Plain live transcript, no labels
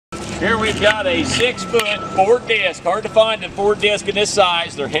Here we've got a 6-foot Ford disc. Hard to find a Ford disc in this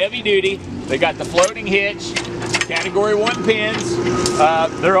size. They're heavy duty. They got the floating hitch, category 1 pins.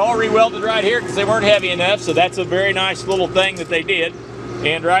 They're all rewelded right here because they weren't heavy enough, so that's a very nice little thing that they did.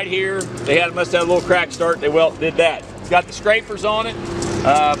 And right here, must have a little crack start. They did that. It's got the scrapers on it.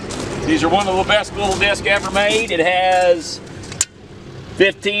 These are one of the best little discs ever made. It has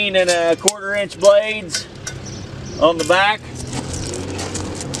 15¼ inch blades on the back.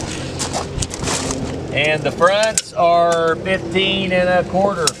 And the fronts are 15¼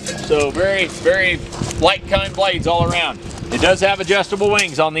 inch. So very, very light kind blades all around. It does have adjustable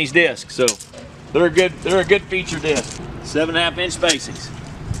wings on these discs, so they're a good feature disc. 7½ inch spacings.